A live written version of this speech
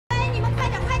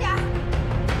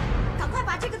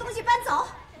走。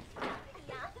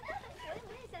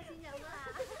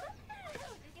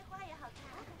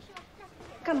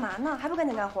干嘛呢？还不赶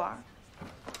紧干活？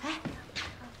哎，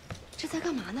这在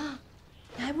干嘛呢？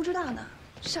你还不知道呢，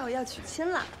少爷要娶亲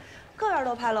了，各院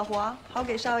都派了活，好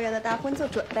给少爷的大婚做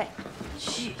准备。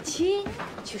娶亲？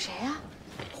娶谁呀？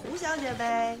胡小姐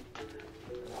呗。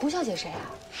胡小姐谁啊？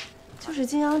就是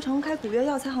金阳城开古越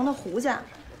药材行的胡家，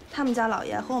他们家老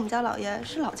爷和我们家老爷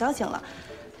是老交情了，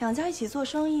两家一起做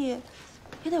生意，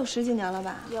也得有10几年了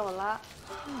吧？有了。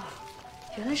哦，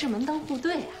原来是门当户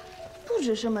对啊！不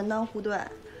只是门当户对，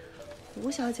胡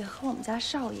小姐和我们家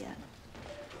少爷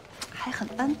还很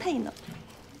般配呢。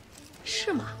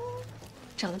是吗？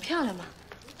长得漂亮吗？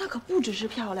那可不只是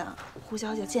漂亮，胡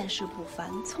小姐见识不凡，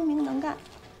聪明能干。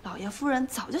老爷夫人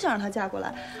早就想让她嫁过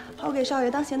来，好给少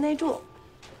爷当贤内助。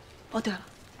哦，对了，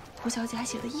胡小姐还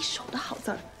写了一手的好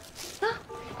字儿，啊，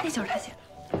那就是她写的。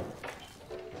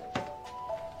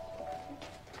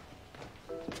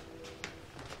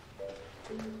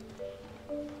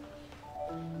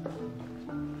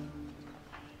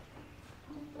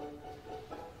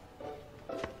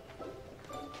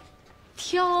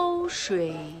挑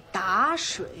水打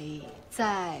水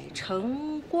在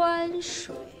城关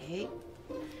水，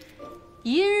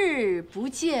一日不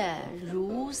见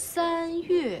如3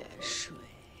月水。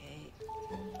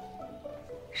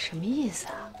什么意思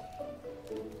啊？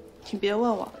你别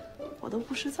问我，我都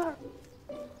不识字儿。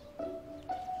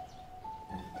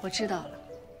我知道了，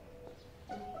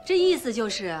这意思就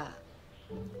是，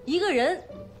一个人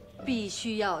必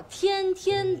须要天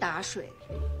天打水。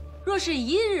若是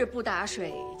1日不打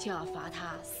水，就要罚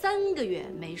他3个月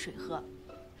没水喝，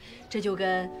这就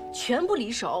跟拳不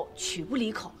离手、曲不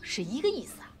离口是一个意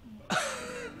思啊！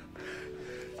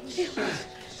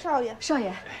少爷，少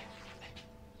爷，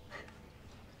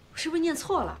我是不是念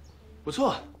错了？不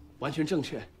错，完全正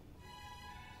确。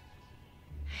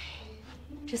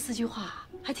这4句话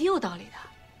还挺有道理的。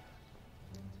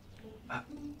啊，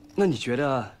那你觉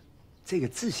得这个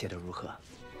字写的如何？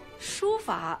书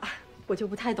法我就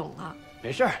不太懂了。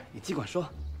没事儿，你尽管说。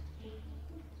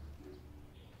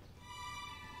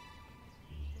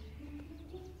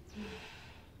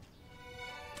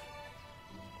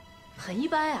很一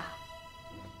般呀，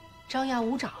张牙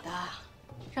舞爪的，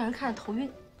让人看着头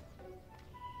晕。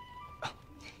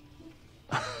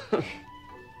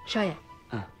少爷，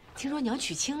听说你要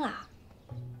娶亲啦？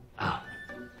啊，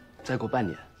再过半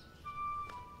年。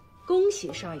恭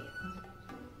喜少爷，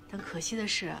但可惜的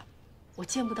是，我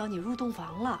见不到你入洞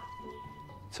房了。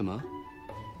怎么？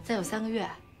再有3个月，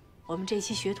我们这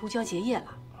期学徒就要结业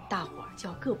了，大伙儿就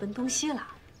要各奔东西了。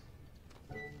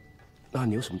那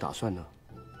你有什么打算呢？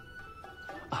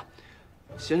啊，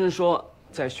先生说，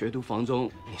在学徒房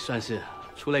中，你算是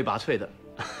出类拔萃的。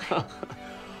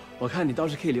我看你倒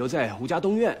是可以留在吴家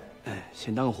东院，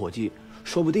先当个伙计，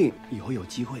说不定以后有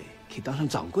机会可以当上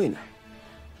掌柜呢。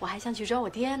我还想去找我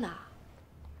爹呢。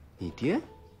你爹？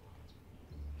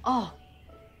哦，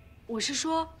我是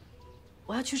说，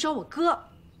我要去找我哥。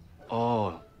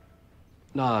哦，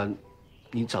那，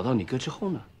你找到你哥之后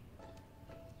呢？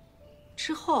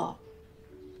之后，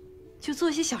就做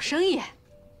一些小生意。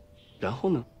然后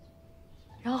呢？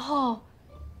然后，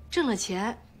挣了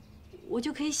钱，我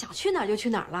就可以想去哪儿就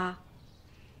去哪儿啦。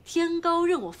天高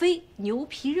任我飞，牛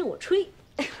皮任我吹。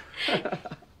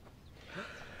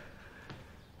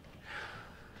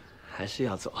还是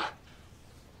要走啊。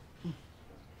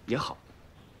也好。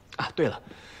啊，对了，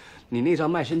你那张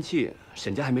卖身契，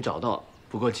沈家还没找到。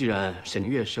不过既然沈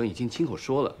月生已经亲口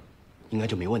说了，应该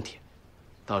就没问题。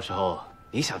到时候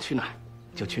你想去哪儿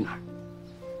就去哪儿。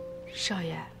少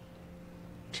爷，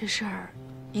这事儿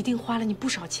一定花了你不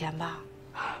少钱吧？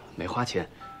啊，没花钱，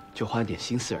就花了点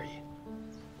心思而已。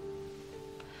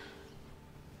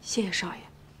谢谢少爷。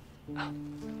啊，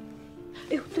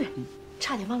哎呦，对，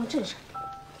差点忘了正事儿。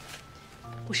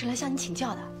我是来向你请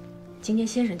教的。今天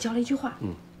先生教了一句话。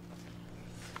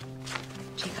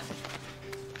这个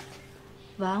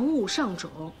“玩物丧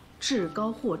种，至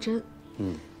高货真”。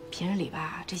平日里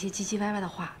吧，这些唧唧歪歪的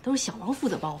话都是小王负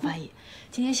责帮我翻译。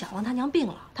今天小王他娘病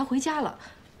了，他回家了，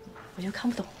我就看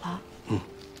不懂了。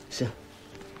是。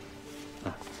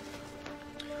啊，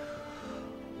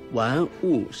玩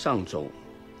物丧种，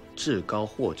至高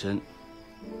货真。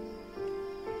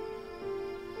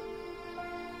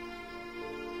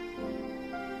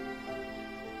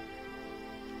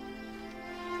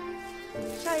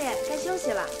少爷该休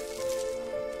息了。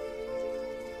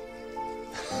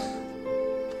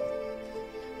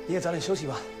你也早点休息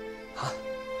吧。啊，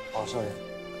好，少爷。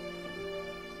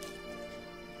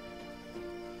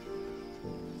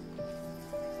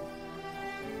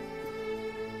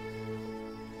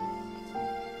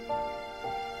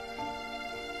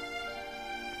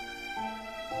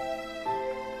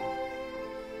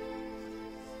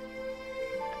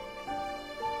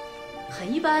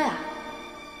很一般呀。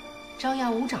张牙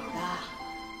舞爪的，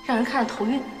让人看着头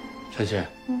晕。春心，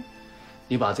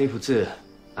你把这幅字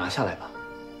拿下来吧。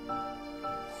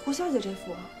胡小姐这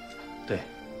幅，对。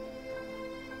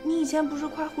你以前不是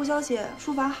夸胡小姐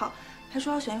书法好，还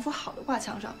说要选一幅好的挂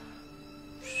墙上，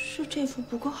是这幅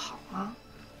不够好吗？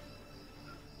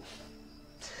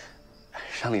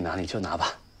让你拿你就拿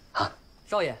吧，啊！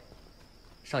少爷，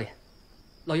少爷，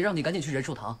老爷让你赶紧去仁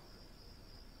寿堂。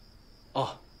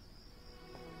哦。